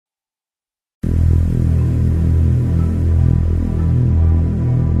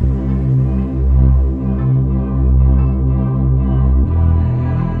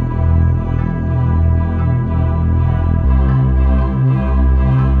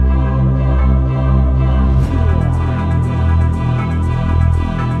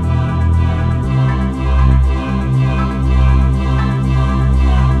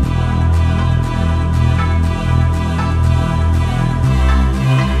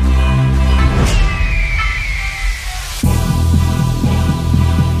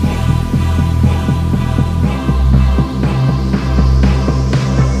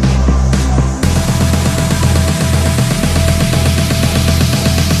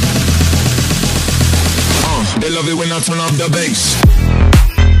when I turn up the bass.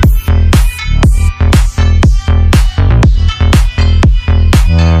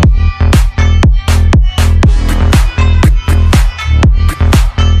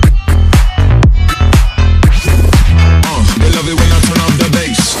 They love it when I turn up the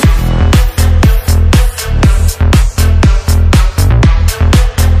bass.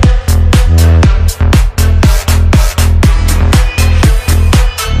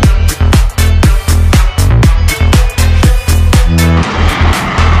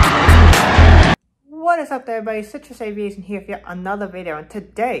 What is up there, everybody? Citrus Aviation here for yet another video, and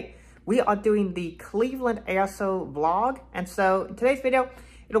today we are doing the Cleveland Air Show vlog. And so in today's video,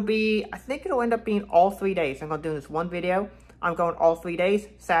 I think it'll end up being all 3 days. I'm going to do this one video. I'm going all 3 days,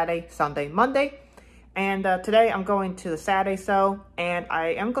 Saturday, Sunday, Monday. And today I'm going to the Saturday show, and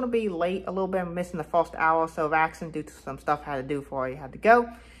I am going to be late a little bit. I'm missing the first hour or so of action due to some stuff I had to do before I had to go.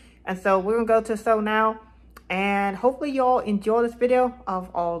 And so we're going to go to the show now, and hopefully you all enjoy this video of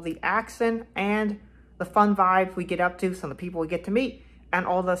all the action and the fun vibes we get up to, some of the people we get to meet, and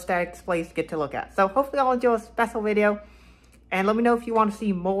all the static displays to get to look at. So hopefully y'all enjoy this special video, and let me know if you want to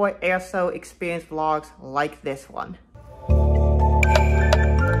see more air show experience vlogs like this one.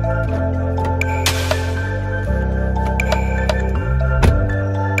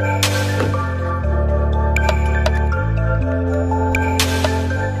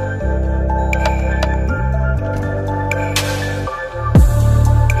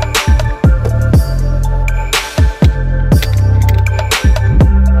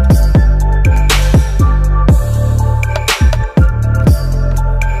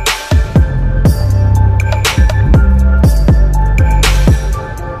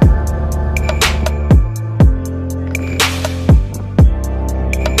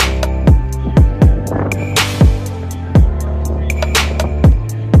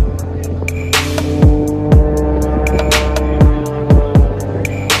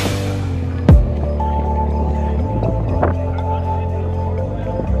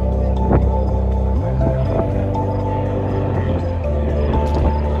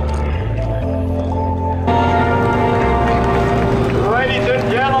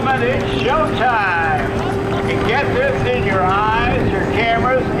 It's showtime! You can get this in your eyes, your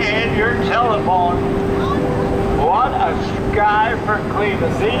cameras, and your telephone. What a sky for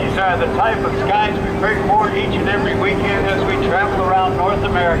Cleveland. These are the type of skies we bring forward each and every weekend as we travel around North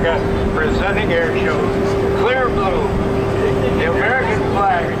America presenting air shows. Clear blue, the American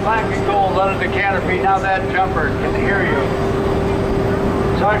flag, black and gold under the canopy. Now that jumper can hear you.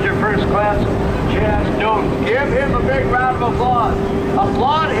 Sergeant First Class Chaz Newton. Give him a big round of applause.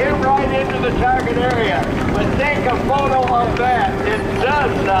 Applaud him right into the target area. But take a photo of that. It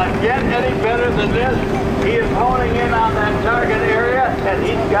does not get any better than this. He is honing in on that target area, and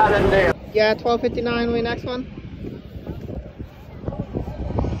he's got it there. Yeah, 12:59 will be next one.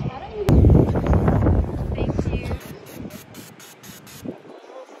 Thank you.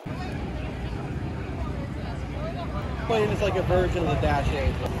 Plane is like a version of the Dash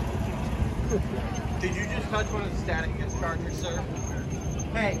 8. Did you just touch one of the static disc chargers, sir?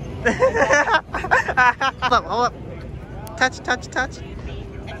 Hey. Hold up. Touch. Excuse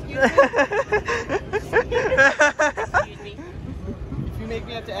me. If you make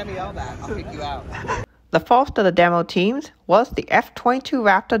me have to MEL that, I'll kick you out. The first of the demo teams was the F-22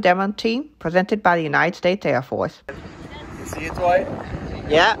 Raptor demo team presented by the United States Air Force. You see it's white?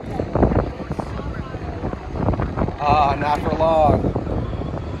 Yeah. Ah, not for long.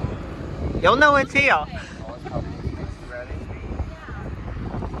 You'll know it's here.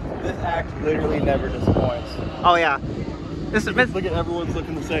 This act literally never disappoints. Oh yeah. This is Look at everyone's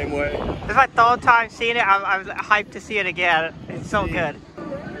looking the same way. This is my third time seeing it. I was hyped to see it again. It's so good.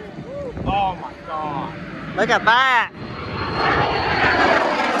 Oh my god. Look at that.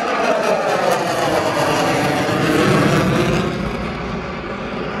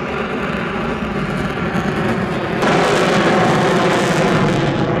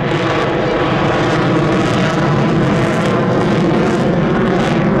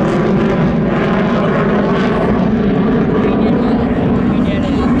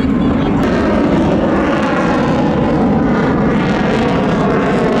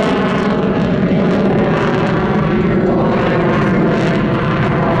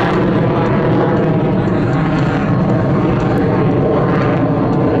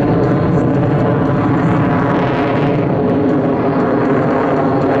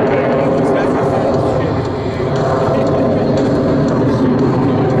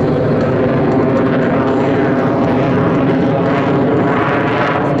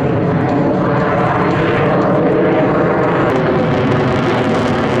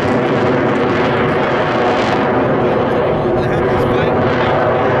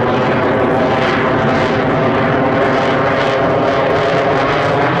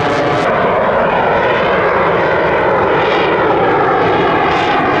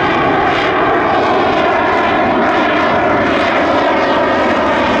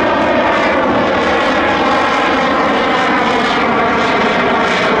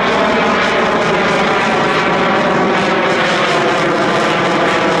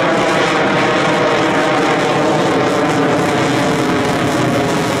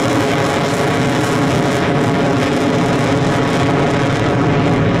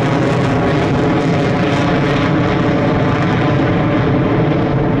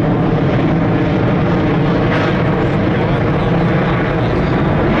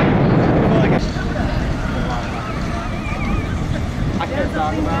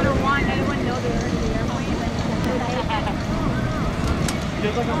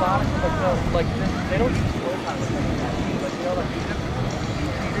 like a lot of they don't use co-pilots like that. Like you know, like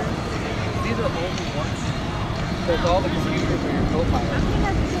these are the only ones. So it's all the computers for your co-pilot. I think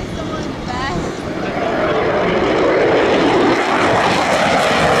I have to get someone back.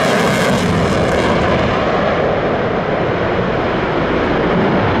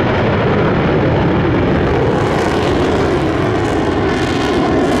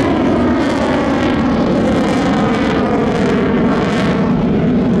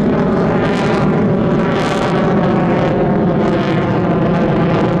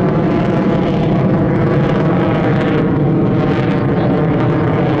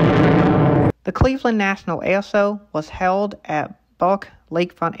 The Cleveland National Air Show was held at Buck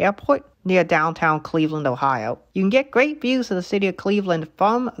Lakefront Airport near downtown Cleveland, Ohio. You can get great views of the city of Cleveland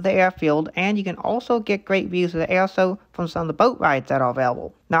from the airfield, and you can also get great views of the air show from some of the boat rides that are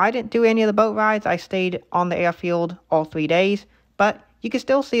available. Now, I didn't do any of the boat rides. I stayed on the airfield all 3 days, but you can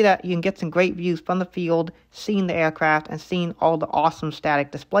still see that you can get some great views from the field, seeing the aircraft, and seeing all the awesome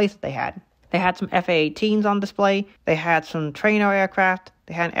static displays that they had. They had some F/A-18s on display, they had some trainer aircraft,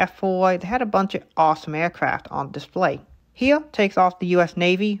 they had an F-4, they had a bunch of awesome aircraft on display. Here takes off the U.S.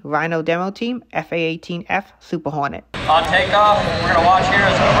 Navy Rino Demo Team F/A-18F Super Hornet. On takeoff, we're going to watch here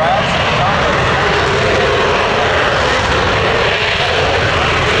as it arrives.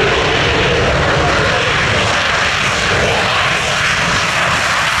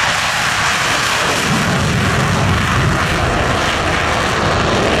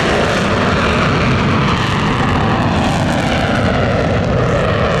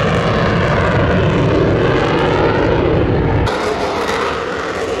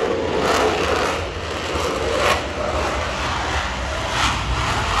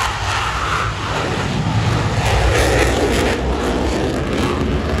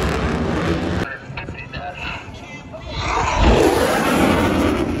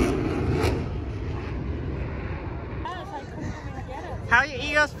 How your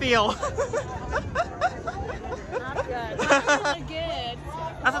egos feel? Not good. Not really good.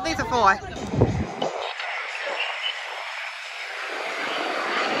 That's what these are for.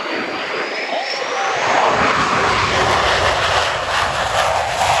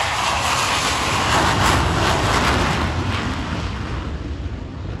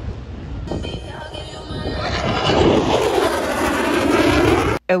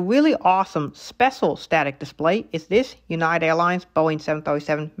 A really awesome special static display is this United Airlines Boeing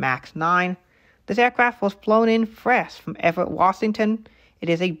 737 MAX 9. This aircraft was flown in fresh from Everett, Washington. It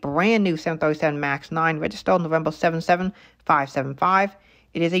is a brand new 737 MAX 9 registered November 77575.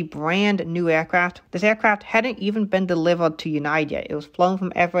 It is a brand new aircraft. This aircraft hadn't even been delivered to United yet. It was flown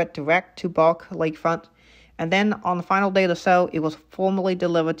from Everett direct to Buck Lakefront. And then on the final day of the show, it was formally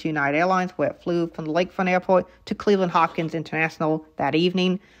delivered to United Airlines, where it flew from the Lakefront Airport to Cleveland Hopkins International that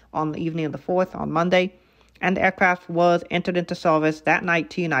evening, on the evening of the 4th, on Monday. And the aircraft was entered into service that night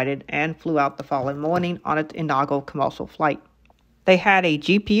to United and flew out the following morning on its inaugural commercial flight. They had a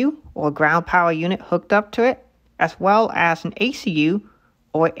GPU, or ground power unit, hooked up to it, as well as an ACU,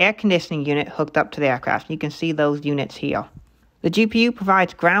 or air conditioning unit, hooked up to the aircraft. You can see those units here. The GPU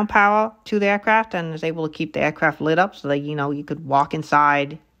provides ground power to the aircraft and is able to keep the aircraft lit up so that, you could walk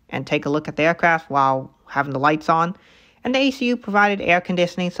inside and take a look at the aircraft while having the lights on. And the ACU provided air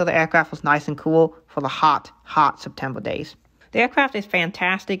conditioning so the aircraft was nice and cool for the hot September days. The aircraft is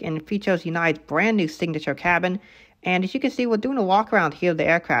fantastic and it features United's brand new signature cabin. And as you can see, we're doing a walk around here of the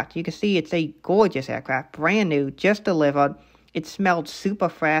aircraft. You can see it's a gorgeous aircraft, brand new, just delivered. It smelled super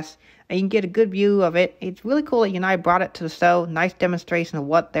fresh. And you can get a good view of it. It's really cool that United brought it to the show. Nice demonstration of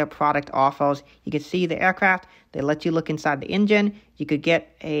what their product offers. You can see the aircraft. They let you look inside the engine. You could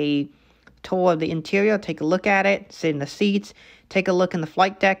get a tour of the interior, take a look at it, sit in the seats, take a look in the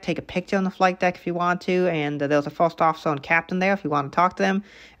flight deck, take a picture on the flight deck if you want to. And there's a first officer and captain there if you want to talk to them,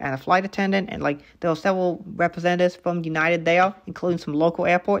 and a flight attendant. And there were several representatives from United there, including some local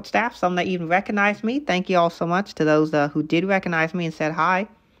airport staff, some that even recognized me. Thank you all so much to those who did recognize me and said hi.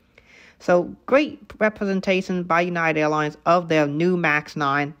 So, great representation by United Airlines of their new MAX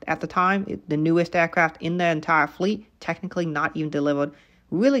 9. At the time, the newest aircraft in their entire fleet, technically not even delivered.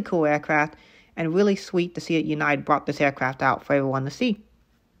 Really cool aircraft, and really sweet to see that United brought this aircraft out for everyone to see.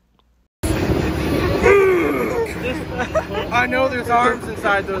 I know there's arms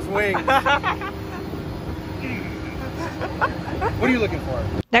inside those wings. What are you looking for?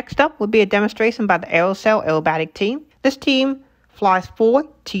 Next up would be a demonstration by the Aeroshell Aerobatic Team. This team flies 4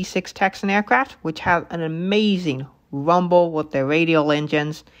 T6 Texan aircraft, which have an amazing rumble with their radial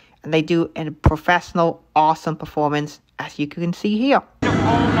engines, and they do a professional, awesome performance, as you can see here. Ready?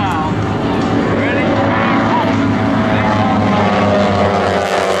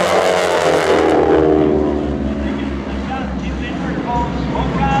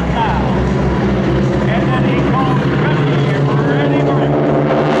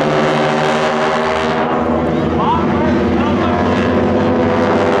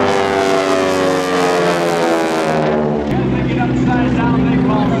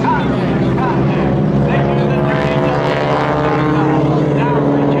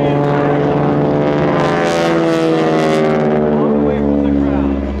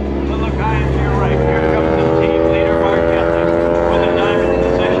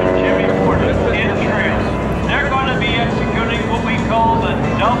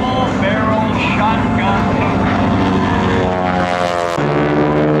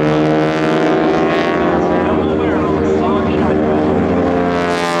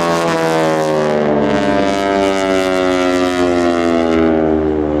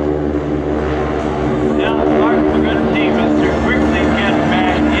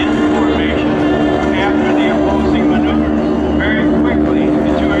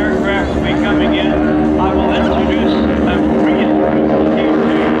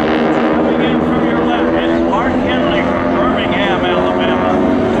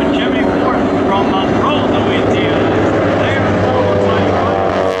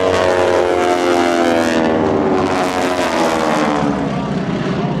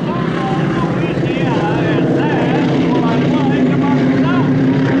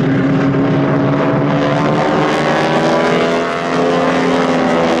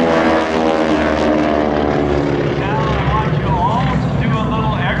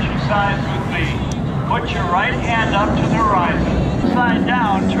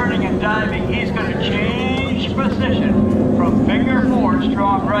 down, turning and diving, he's going to change position from finger 4,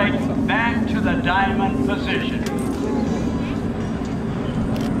 strong right, back to the diamond position.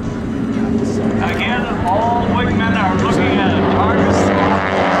 Again, all wingmen are looking at a target.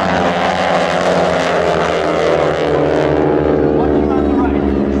 Watch him on the right.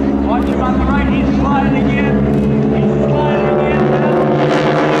 Watch him on the right. He's sliding in. He's sliding in.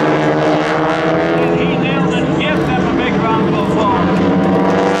 And he nailed it. Give them a big round of applause.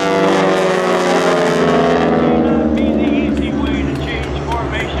 It may not be the easy way to change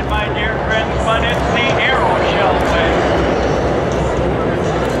formation, my dear friends, but it's the Aeroshell way.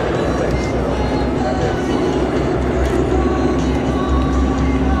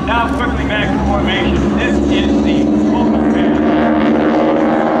 Now quickly back to formation. This is the focal pad.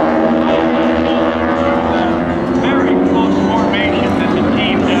 Very close formation that the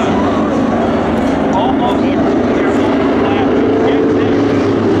team does. Almost their own lap.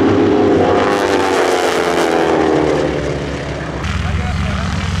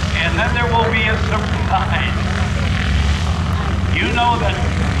 And then there will be a surprise. You know that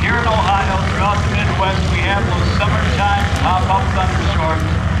here in Ohio, throughout the Midwest, we have those summertime pop-up thunderstorms.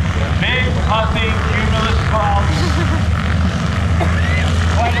 Big, puffy, cumulus clouds.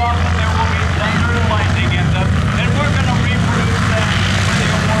 Quite often there will be thunder and lightning in them, and we're going to reproduce that for the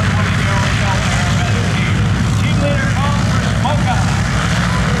award-winning Aeroshell Team. Team leader calls for smoke on.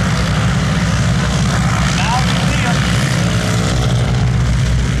 Now you see him.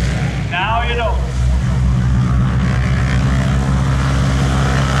 Now you know.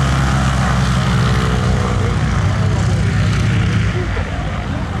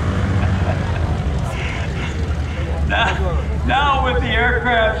 Now with the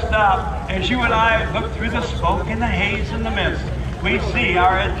aircraft stopped, as you and I look through the smoke and the haze and the mist, we see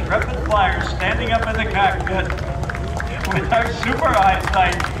our intrepid flyers standing up in the cockpit with our super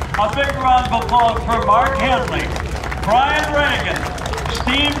eyesight. A big round of applause for Mark Henley, Brian Reagan,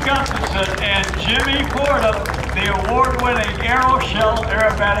 Steve Gustafson, and Jimmy Fordham, the award-winning Aeroshell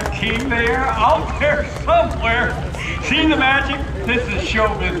Aerobatic Team. They are out there somewhere. See the magic? This is show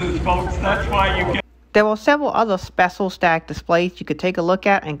business, folks. That's why you get. There were several other special stack displays you could take a look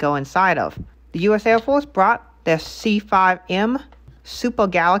at and go inside of. The U.S. Air Force brought their C-5M Super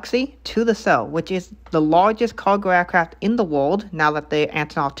Galaxy to the show, which is the largest cargo aircraft in the world now that the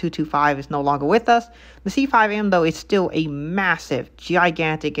Antonov 225 is no longer with us. The C-5M, though, is still a massive,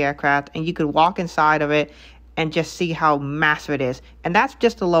 gigantic aircraft, and you could walk inside of it and just see how massive it is. And that's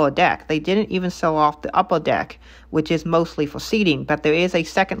just the lower deck. They didn't even show off the upper deck, which is mostly for seating, but there is a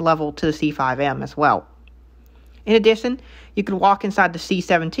second level to the C-5M as well. In addition, you can walk inside the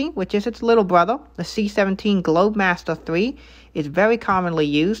C-17, which is its little brother. The C-17 Globemaster III is very commonly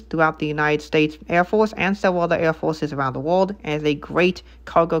used throughout the United States Air Force and several other air forces around the world, and is a great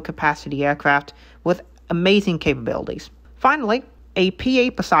cargo capacity aircraft with amazing capabilities. Finally, a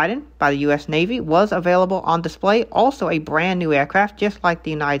P-8 Poseidon by the U.S. Navy was available on display, also a brand new aircraft, just like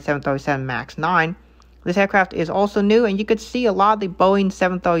the United 737 MAX 9. This aircraft is also new, and you could see a lot of the Boeing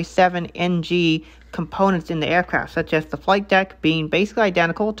 737 NG components in the aircraft, such as the flight deck being basically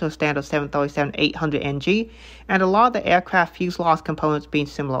identical to a standard 737-800 NG, and a lot of the aircraft fuselage components being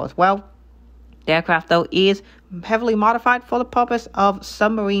similar as well. The aircraft, though, is heavily modified for the purpose of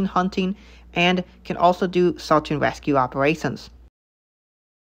submarine hunting and can also do search and rescue operations.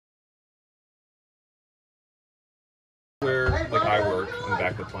 Where I work in the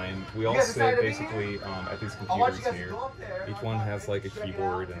back of the plane, we all sit basically at these computers here. Each one has like a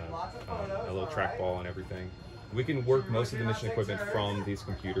keyboard and a little trackball and everything. We can work most of the mission equipment from these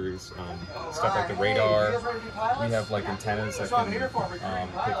computers. Stuff like the radar. We have like antennas that can pick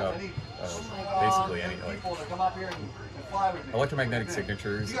up basically any electromagnetic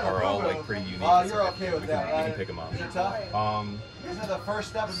signatures are all like pretty unique. We can pick them up.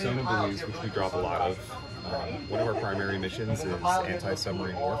 Sonobuoys, which we drop a lot of. One of our primary missions is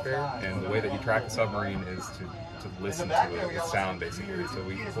anti-submarine warfare, and the way that you track a submarine is to listen to it with sound, basically. So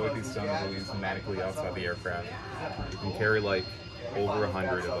we deploy these sonobuoys pneumatically outside the aircraft. You can carry like over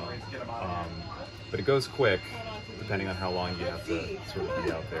 100 of them, but it goes quick, depending on how long you have to sort of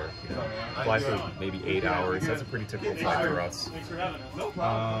be out there. You know, fly for maybe 8 hours. That's a pretty typical flight for us.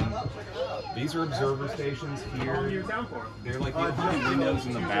 These are observer stations here. They're like the windows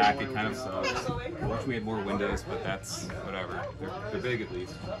in the back. It kind of sucks. I wish we had more windows, but that's whatever. They're big at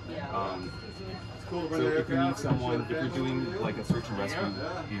least. So if you need someone, if you're doing like a search and rescue,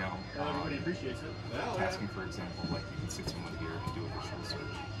 you know, tasking, for example, like you can sit someone here and do a visual search.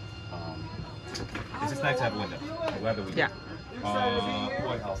 It's just nice to have a window. I'm glad that we do. Yeah.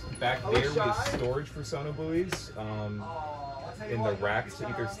 What else? Back there is storage for sonobuoys. in the racks to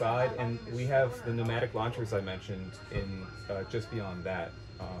either side, and we have the pneumatic launchers I mentioned in just beyond that.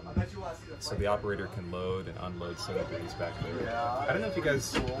 So the operator can load and unload sonarbirds back there. I don't know if you guys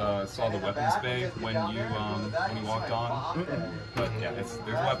saw the weapons bay when you walked on, but yeah, there's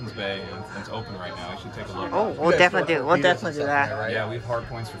a weapons bay and it's open right now. You should take a look. Oh, we'll definitely do. We'll definitely do that. Yeah, we have hard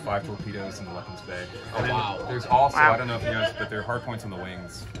points for 5 torpedoes in the weapons bay. And then there's also, I don't know if you noticed, but there are hard points on the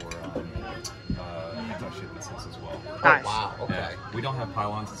wings for anti-ship missiles as well. Nice. Wow. Okay. Yeah, we don't have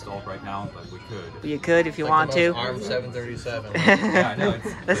pylons installed right now, but we could. You could if you want to. Armed 737. Yeah, I know.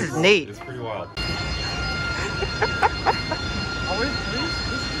 This is neat. It's pretty wild. Did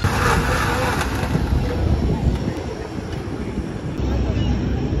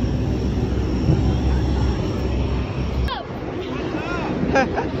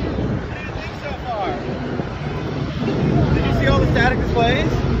you see all the static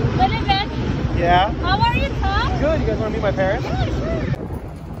displays? What is it? Yeah. How are you, Tom? Good. You guys want to meet my parents? Yeah, sure.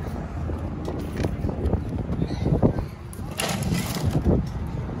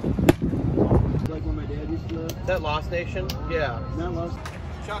 Like when my dad used to live. Is that Lost Nation? Yeah. Not Lost.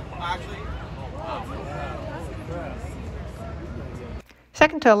 Chuck, actually.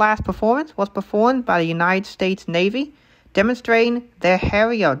 Second to last performance was performed by the United States Navy, demonstrating their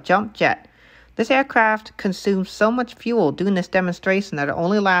Harrier jump jet. This aircraft consumes so much fuel during this demonstration that it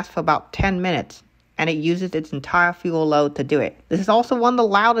only lasts for about 10 minutes, and it uses its entire fuel load to do it. This is also one of the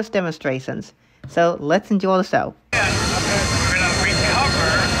loudest demonstrations, so let's enjoy the show. We're going to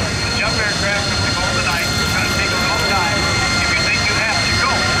recover the jump aircraft from the Golden Knight. It's going to take a long time. If you think you have to go,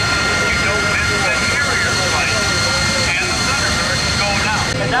 you don't miss the Harrier flight. And the Thunderbirds go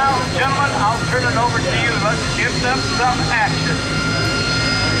now. And now, gentlemen, I'll turn it over to you. Let's give them some action.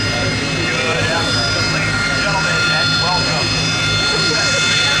 Good afternoon, ladies and gentlemen, and welcome.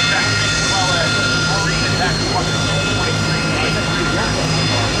 Well, Marine Attack 1.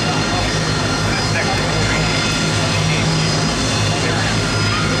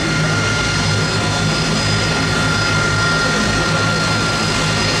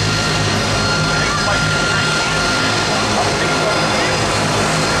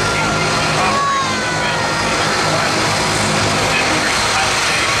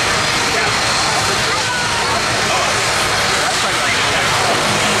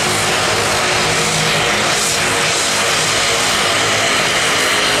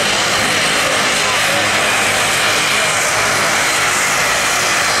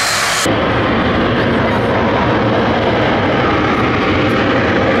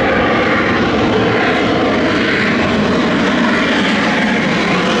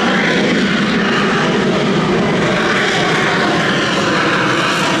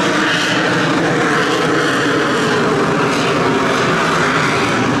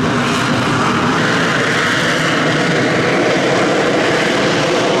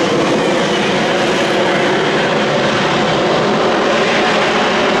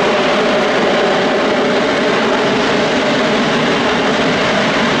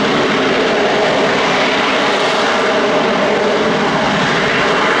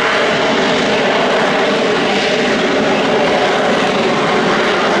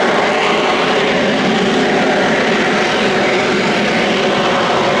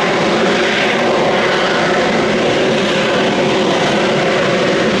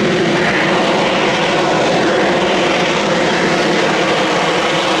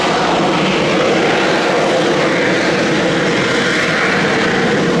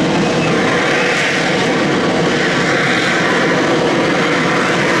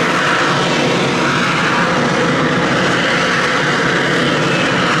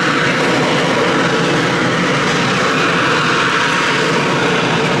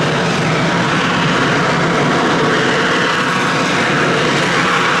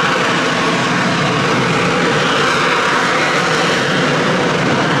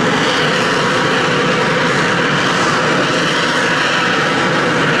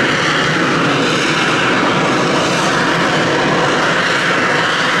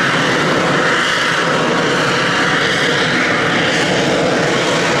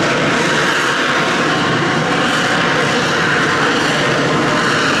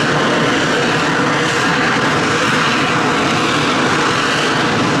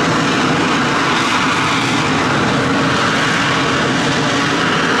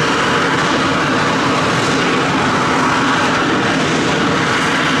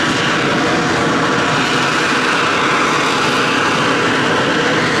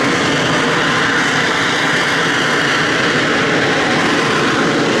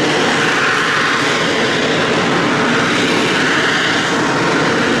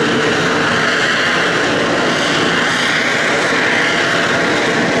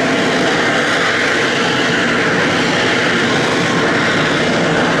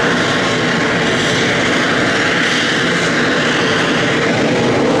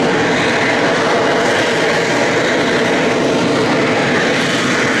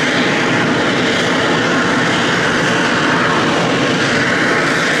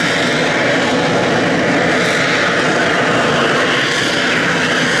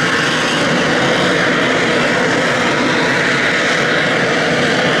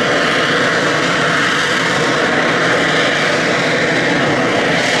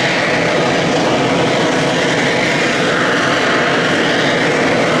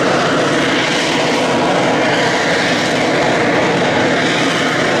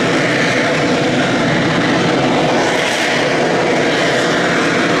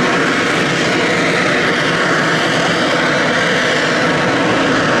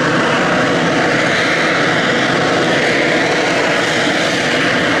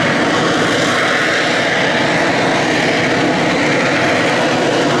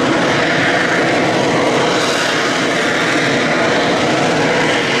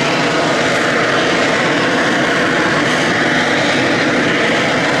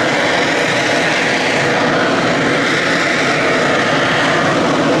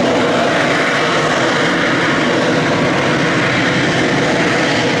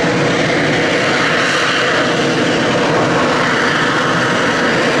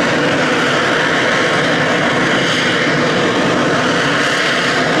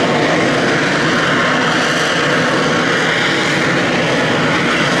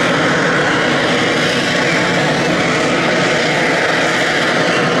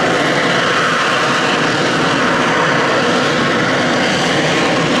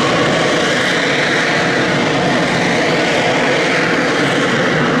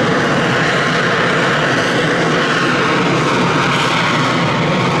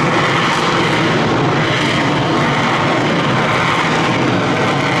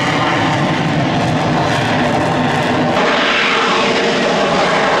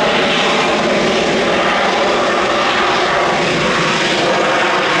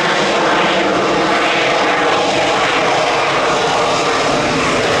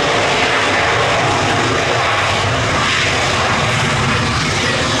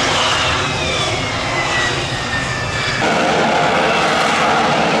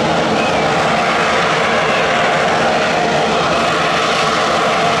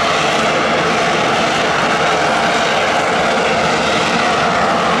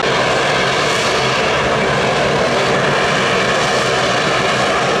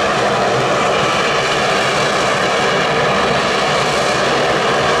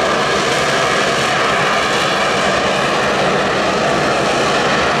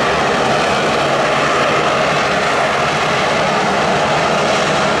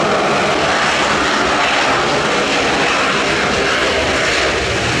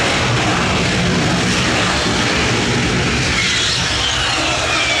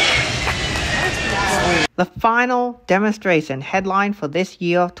 final demonstration headline for this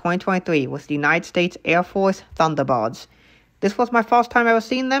year, 2023, was the United States Air Force Thunderbirds. This was my first time ever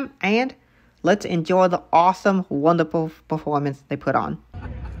seeing them, and let's enjoy the awesome, wonderful performance they put on.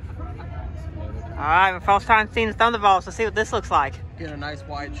 Alright, my first time seeing the Thunderbirds. Let's see what this looks like. Get a nice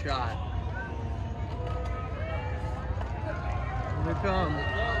wide shot. Here they come.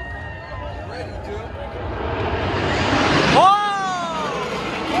 Whoa!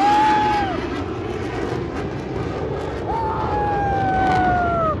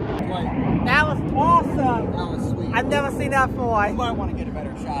 That was awesome. That was sweet. I've never seen that before. You might want to get a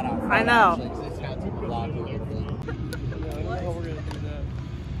better shot out. I know. Actually, 'cause it's got some block here.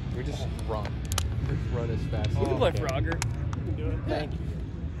 We just run. Just run as fast as You can play can. Frogger. You can do it. Thank you.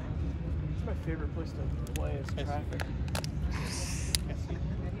 It's my favorite place to play is traffic.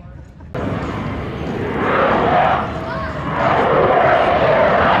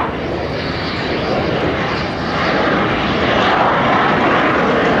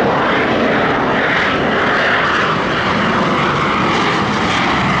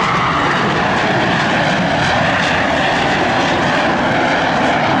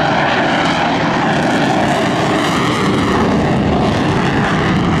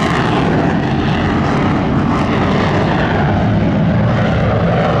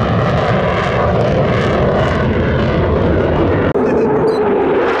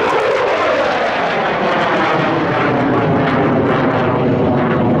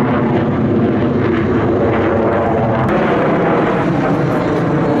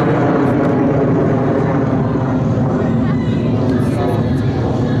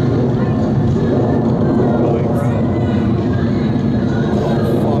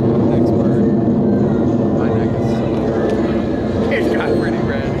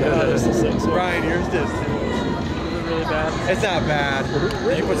 It's not bad.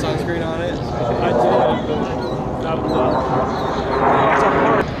 Did you put sunscreen on it? I did, but not enough. It's a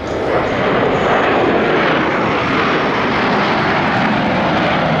hard.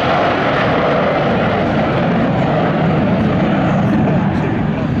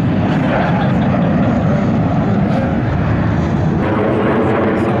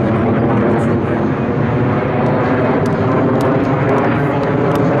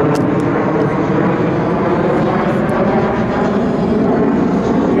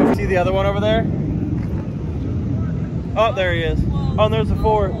 The other one over there? Oh, there he is. Oh, and there's the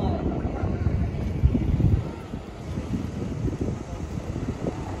 4.